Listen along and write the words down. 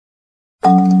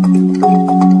Hello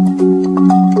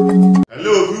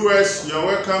viewers, you're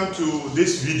welcome to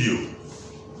this video.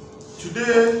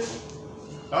 Today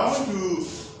I want to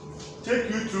take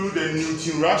you through the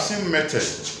Newton-Raphson method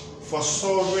for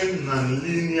solving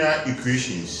nonlinear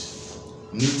equations.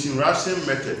 Newton-Raphson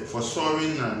method for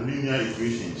solving nonlinear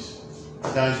equations.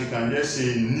 Sometimes you can just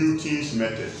say Newton's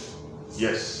method.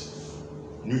 Yes,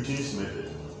 Newton's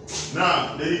method.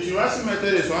 Now, the Newton-Raphson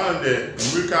method is one of the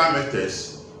numerical methods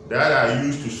that are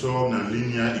used to solve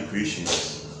nonlinear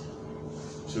equations.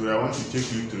 So I want to take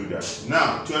you through that.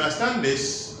 Now, to understand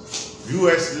this,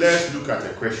 viewers, let's look at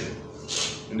a question.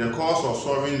 In the course of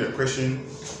solving the question,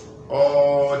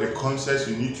 all the concepts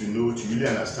you need to know to really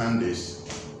understand this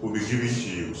will be given to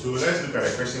you. So let's look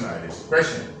at a question like this.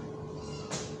 Question.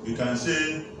 You can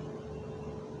say,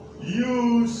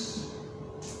 use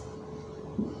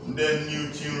the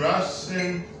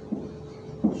Newton-Raphson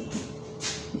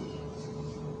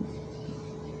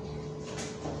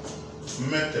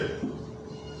method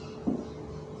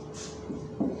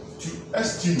to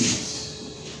estimate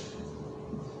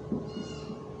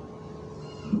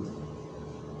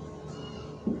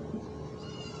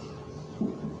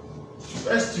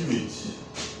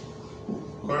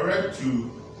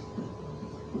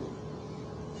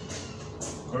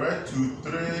correct to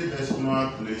 3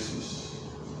 decimal places.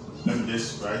 Let me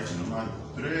just write number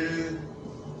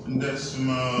 3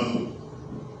 decimal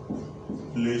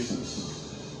places.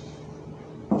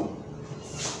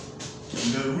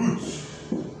 The root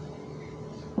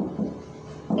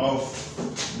of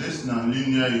this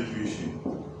nonlinear equation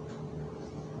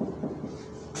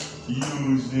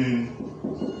using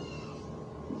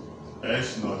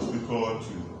x0 equal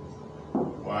to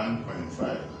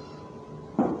 1.5.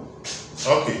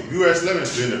 Okay, viewers, let me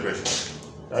explain the question.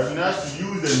 I've been asked to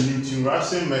use the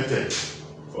Newton-Raphson method,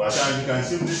 or at times you can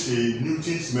simply say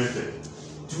Newton's method,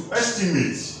 to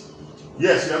estimate.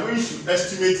 Yes, we are going to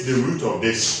estimate the root of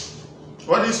this.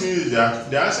 What this means is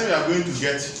that the answer we are going to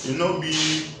get will not be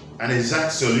an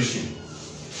exact solution.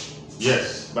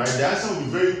 Yes, but the answer will be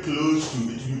very close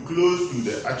to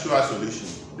the actual solution,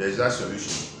 the exact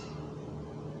solution.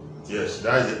 Yes,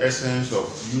 that is the essence of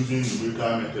using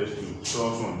numerical methods to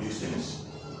solve some of these things.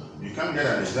 You can't get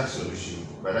an exact solution,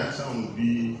 but the answer will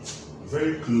be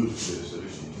very close to the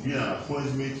solution, to be an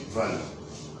approximate value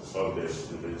of the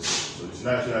solution.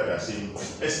 That's why we are saying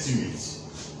estimate.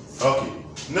 Okay,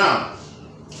 now,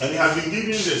 and you have been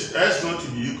given this s0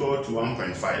 to be equal to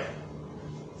 1.5.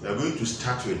 We are going to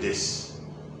start with this.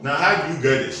 Now, how do you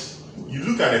get this? You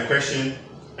look at the question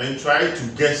and try to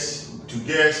guess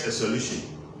a solution.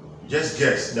 Just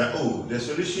guess that, oh, the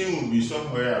solution will be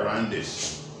somewhere around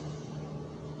this.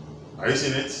 Are you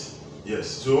seeing it? Yes.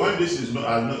 So when this is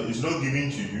not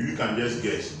given to you, you can just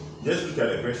guess. Just look at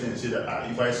the question and say that,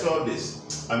 if I solve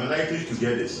this, I'm likely to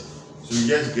get this. So you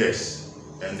just guess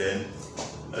and then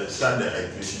start the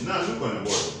iteration. Now look on the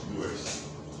board, viewers.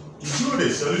 To do the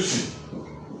solution,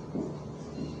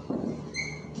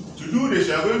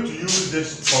 we are going to use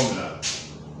this formula,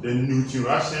 the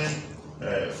Newton-Raphson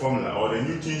formula, or the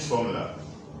Newton's formula,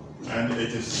 and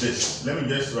it is this. Let me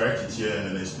just write it here and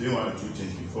then explain one or two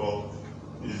things before.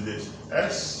 Is this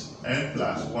xn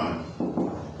plus 1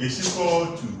 is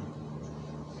equal to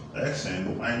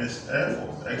xn minus f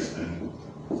of xn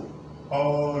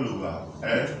all over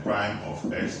f prime of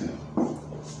xn.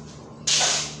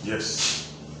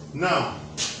 Yes. Now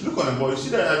look on the board. You see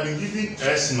that I've been given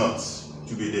s0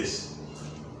 to be this.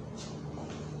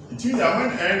 It means that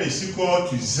when n is equal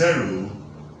to 0,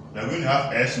 we are going to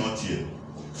have s0 here.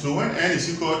 So when n is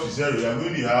equal to 0, we are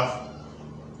going to have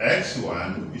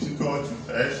x1 is equal to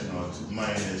s0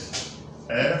 minus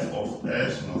f of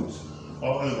s0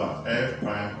 all over f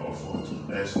prime of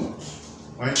s0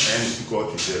 when n is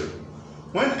equal to 0.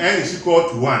 When n is equal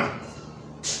to 1,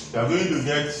 we are going to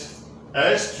get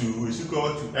s2 is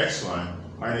equal to x1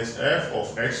 minus f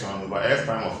of x1 over f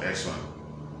prime of x1.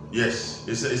 Yes,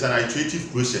 it's an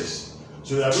iterative process.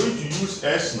 So we are going to use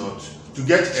s0 to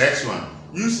get x1,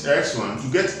 use x1 to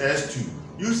get s2,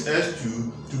 use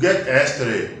s2 to get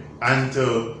s3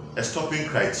 until a stopping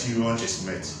criterion is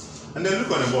met. And then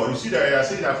look on the board. You see that I are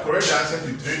saying that correct answer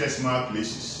to 3 decimal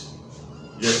places.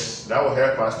 Yes, that will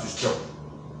help us to stop.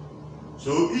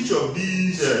 So each of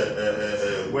these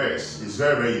words is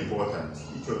very, very important.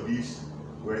 Each of these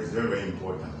words is very, very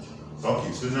important.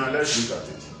 Okay, so now let's look at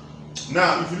it.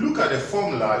 Now, if you look at the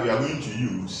formula you are going to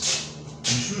use,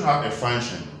 you should have a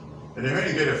function. And then when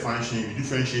you get a function, you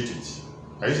differentiate it.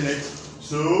 Isn't it?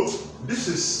 So this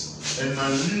is a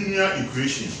nonlinear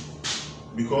equation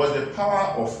because the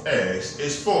power of x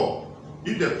is 4.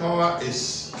 If the power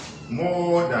is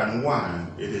more than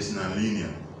 1, it is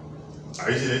nonlinear.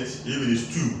 Isn't it? If it is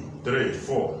 2, 3,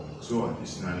 4, so on,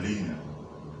 it's nonlinear.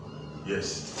 Yes.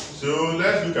 So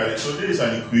let's look at it. So this is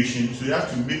an equation, so you have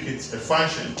to make it a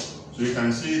function. So you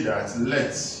can see that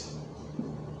let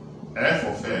f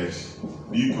of x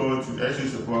be equal to x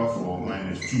raised to the power 4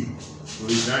 minus 2. So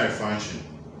it's now a function.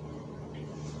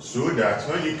 So that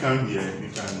when you come here, you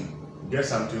can get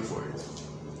something for it.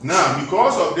 Now,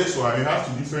 because of this one, you have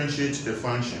to differentiate the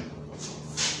function.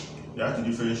 You have to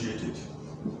differentiate it.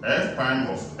 F prime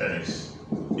of x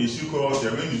is equal to,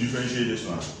 you're going to differentiate this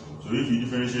one. So if you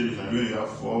differentiate this one, you're going to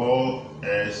have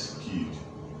 4s cubed.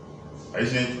 I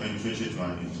just need to differentiate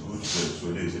one, it goes to 12, so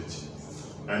this is it.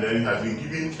 And then it has been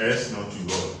given s not to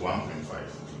go 1.5.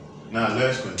 Now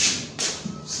let's continue.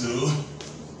 So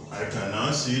I can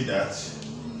now say that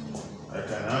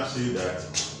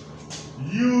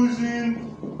using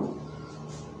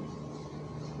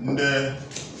the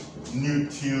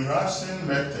Newton-Raphson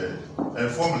method,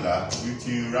 formula,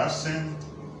 Newton-Raphson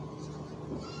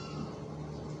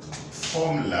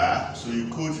formula, so you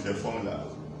quote the formula.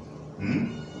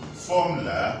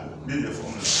 Formula, this is the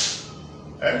formula.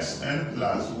 Xn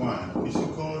plus 1 is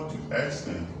equal to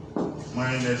xn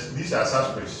minus, these are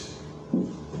subscripts.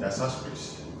 They are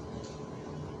subscripts.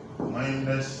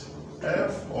 Minus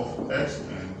f of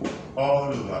xn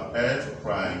all over f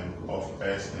prime of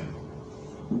xn.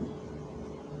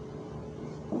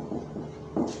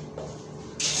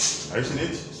 Are you seeing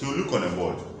it? So look on the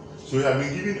board. So we have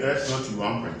been given x naught to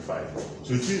 1.5.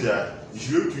 So it means that you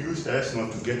should be able to use x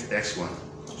naught to get x1.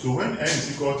 So when n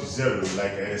is equal to 0,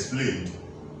 like I explained,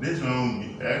 this one will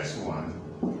be x1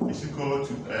 is equal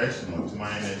to x naught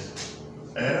minus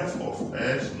f of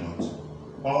x naught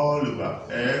all over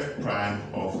f prime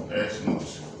of x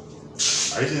naught.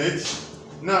 Are you seeing it?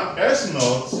 Now x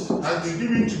naught has been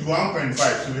given to 1.5,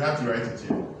 so we have to write it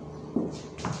here.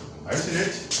 Are you seeing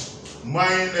it?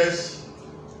 Minus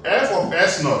f of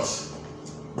x naught.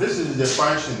 This is the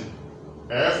function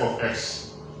f of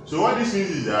x. So what this means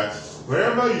is that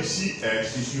wherever you see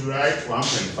x, you should write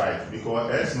 1.5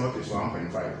 because x naught is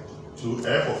 1.5. So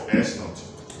f of x naught,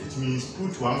 it means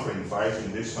put 1.5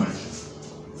 in this function.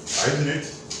 Isn't it?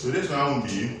 So this one will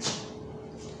be,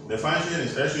 the function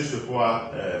is x raised to the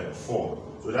power 4.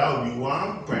 So that will be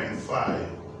 1.5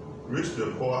 raised to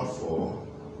the power 4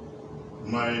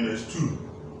 minus 2.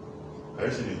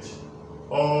 Isn't it?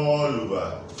 All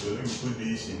over. So let me put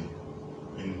this in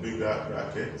bigger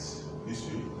brackets this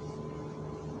way.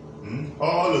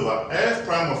 All over f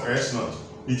prime of x naught.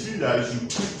 It means that you should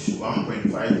put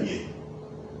 1.5 here.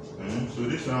 So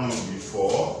this one will be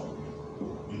 4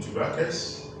 into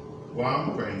brackets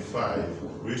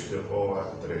 1.5 raised to the power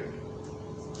 3.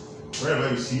 Wherever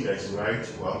you see x, write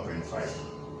 1.5.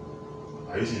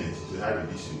 Are you seeing it? So have it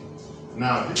this way.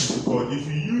 Now this is called, if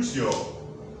you use your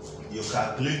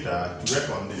calculator to work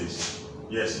on this,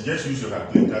 yes, just use your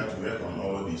calculator to work on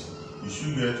all this, you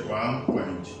should get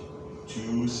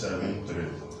 1.273.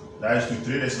 That is to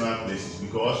 3 decimal places,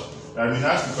 because that means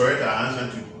has to correct our answer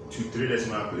to 3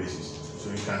 decimal places. So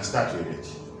you can start with it.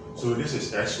 So this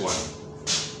is x1.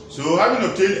 So having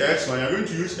obtained x1, you're going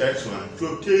to use x1 to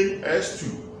obtain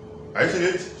s2. Are you seeing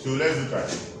it? So let's look at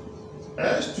it.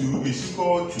 s2 is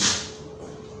equal to,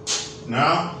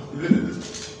 now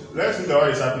let's look at what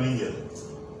is happening here.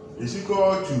 It's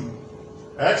equal to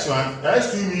x1.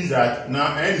 S2 means that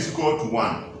now n is equal to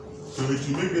 1. So we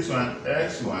should make this one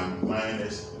x1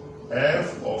 minus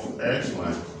f of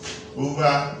x1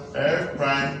 over f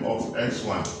prime of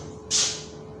x1.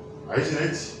 Are you seeing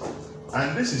it?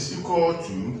 And this is equal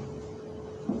to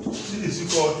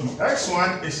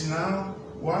x1 is now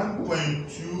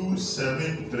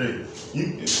 1.273.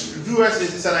 Viewers,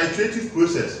 it is an iterative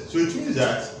process. So it means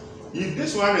that if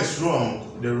this one is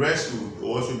wrong, the rest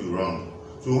will also be wrong.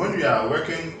 So when we are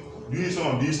working, doing some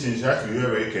of these things, you have to be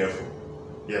very, very careful.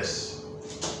 Yes.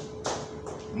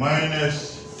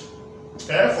 Minus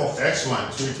f of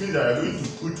x1. So it means that I'm going to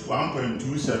put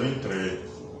 1.273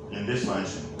 in this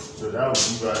function. So that will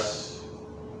give us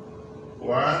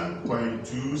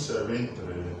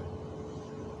 1.273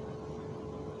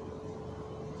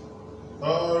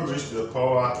 all raised to the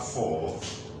power 4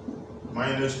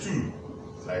 minus 2.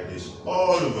 Like this,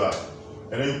 all over,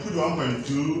 and then put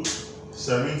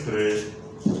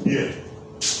 1.273 here,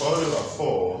 all over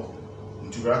 4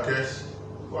 into brackets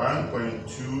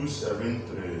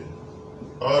 1.273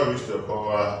 all raised to the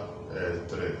power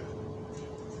 3.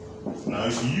 Now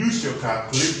if you use your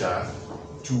calculator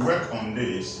to work on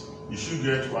this, you should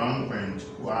get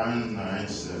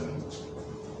 1.197.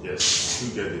 Yes, you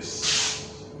should get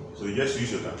this. So you just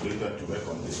use your calculator to work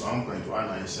on this,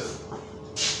 1.197.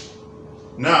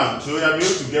 Now, so we are able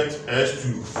to get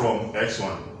S2 from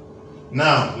X1.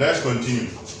 Now let's continue.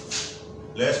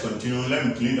 Let's continue. Let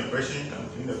me clean the question.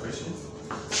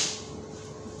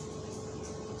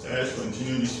 Let's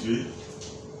continue this way.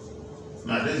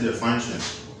 Now this is the function.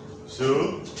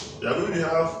 So you are going to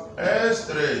have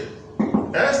S3.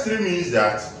 S3 means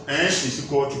that n is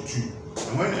equal to 2.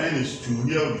 And when n is 2,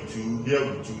 here will be 2, here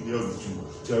will be 2, here will be 2.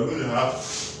 So you are going to have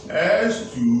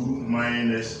S2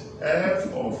 minus f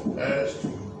of S2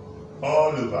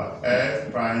 all over f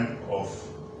prime of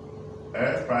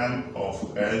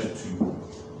S2.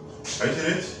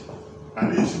 Isn't it?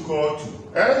 And this is equal to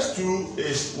S2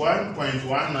 is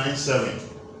 1.197.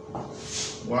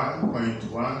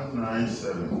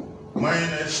 1.197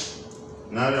 minus,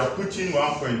 now you are putting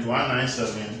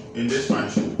 1.197 in this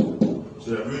function.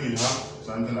 So you're going to have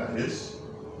something like this.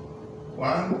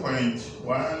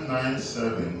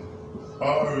 1.197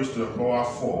 all raised to the power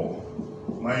 4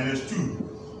 minus 2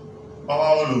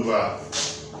 all over.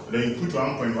 Then you put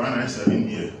 1.197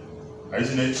 here.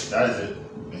 Isn't it? That is it.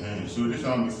 So this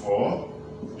one will be 4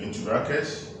 into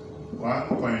brackets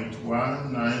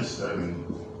 1.197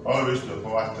 all raised to the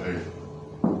power 3.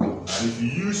 And if you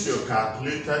use your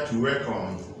calculator to work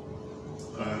on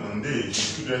this, you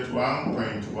should get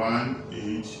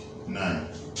 1.189.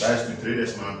 That's to 3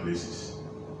 decimal places.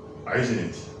 Isn't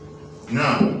it?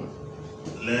 Now,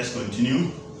 let's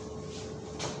continue.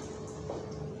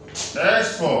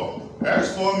 S4.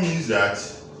 S4 means that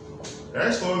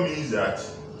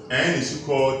n is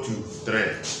equal to 3.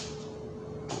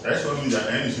 S4 means that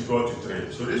n is equal to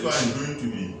 3. So this one is going to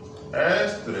be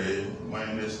S3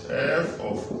 minus f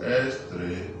of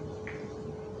S3.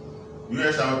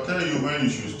 Yes, I'll tell you when you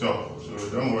should stop. So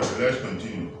don't worry, let's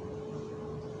continue.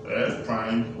 F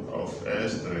prime of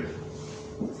S3.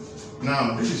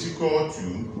 Now this is equal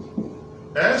to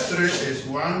S3 is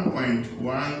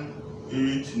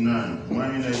 1.189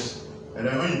 minus, and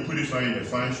then when you put this one in the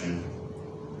function,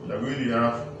 you're going to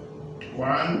have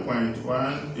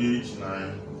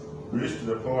 1.189 raised to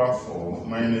the power 4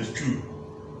 minus 2.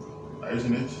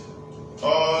 Isn't it?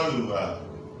 All over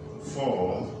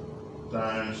 4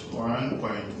 times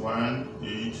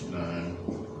 1.189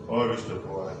 all raised to the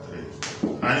power 3.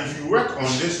 And if you work on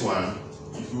this one,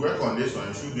 you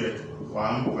should get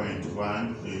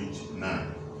 1.189.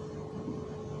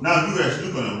 Now you guys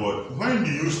look on the board. When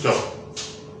do you stop?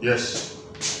 Yes.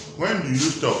 When do you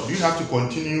stop? Do you have to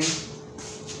continue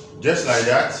just like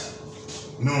that?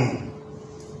 No.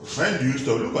 When do you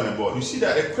stop? Look on the board. You see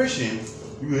that the question,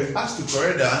 you were asked to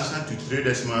correct the answer to 3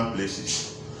 decimal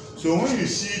places. So when you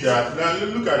see that, now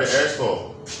look at the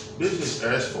S4. This is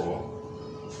S4.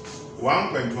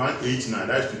 1.189,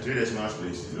 that's to 3 decimal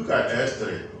places. Look at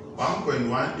S3.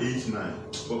 1.189.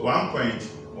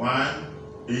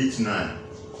 1.189.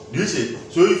 Do you see?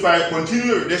 So if I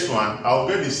continue with this one, I'll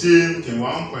get the same thing,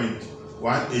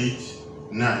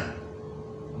 1.189.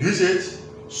 Do you see it?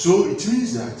 So it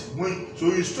means that when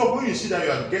you stop, when you see that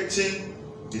you are getting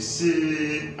the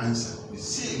same answer, the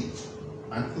same,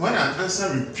 and when an answer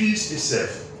repeats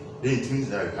itself, then it means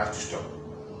that you have to stop.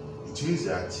 It means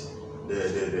that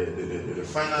the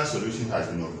final solution has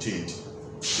been obtained.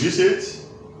 Do you see it?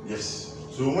 Yes.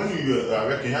 So when you are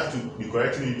working, you have to be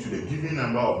correcting it to the given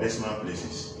number of decimal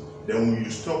places. Then when you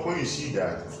stop, when you see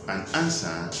that an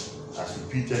answer has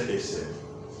repeated itself.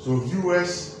 So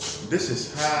viewers, this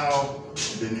is how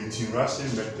the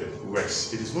Newton-Raphson method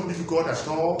works. It is not difficult at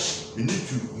all. You need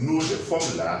to know the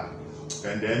formula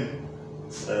and then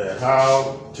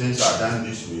how things are done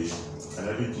this way, and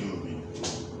everything will be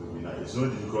nice. It's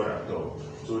not difficult at all.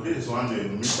 So this is one of the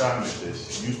numerical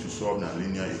methods used to solve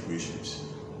nonlinear equations.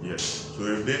 Yes. So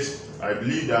with this, I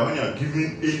believe that when you are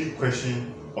given any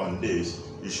question on this,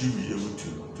 you should be able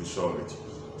to solve it.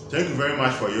 Thank you very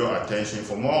much for your attention.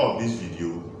 For more of this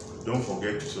video, don't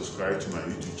forget to subscribe to my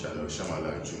YouTube channel,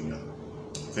 Shamalaa Jnr.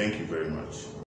 Thank you very much.